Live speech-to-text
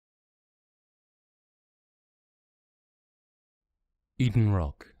Eden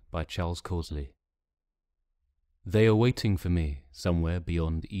Rock by Charles Causley. They are waiting for me somewhere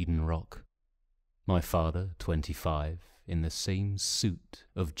beyond Eden Rock. My father, 25, in the same suit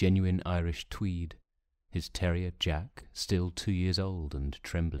of genuine Irish tweed, his terrier Jack, still 2 years old and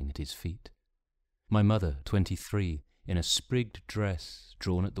trembling at his feet. My mother, 23, in a sprigged dress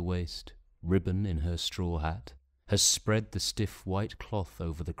drawn at the waist, ribbon in her straw hat, has spread the stiff white cloth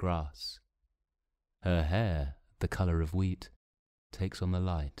over the grass. Her hair, the colour of wheat, takes on the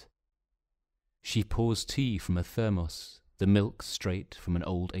light. She pours tea from a thermos, the milk straight from an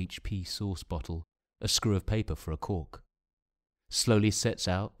old HP sauce bottle, a screw of paper for a cork. Slowly sets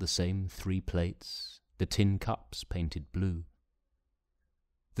out the same 3 plates, the tin cups painted blue.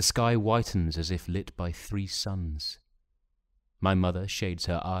 The sky whitens as if lit by 3 suns. My mother shades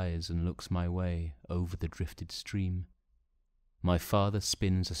her eyes and looks my way over the drifted stream. My father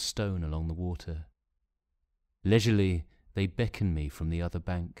spins a stone along the water. Leisurely, they beckon me from the other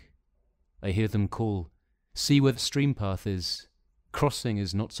bank. I hear them call, "See where the stream path is. Crossing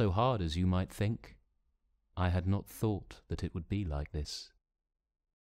is not so hard as you might think." I had not thought that it would be like this.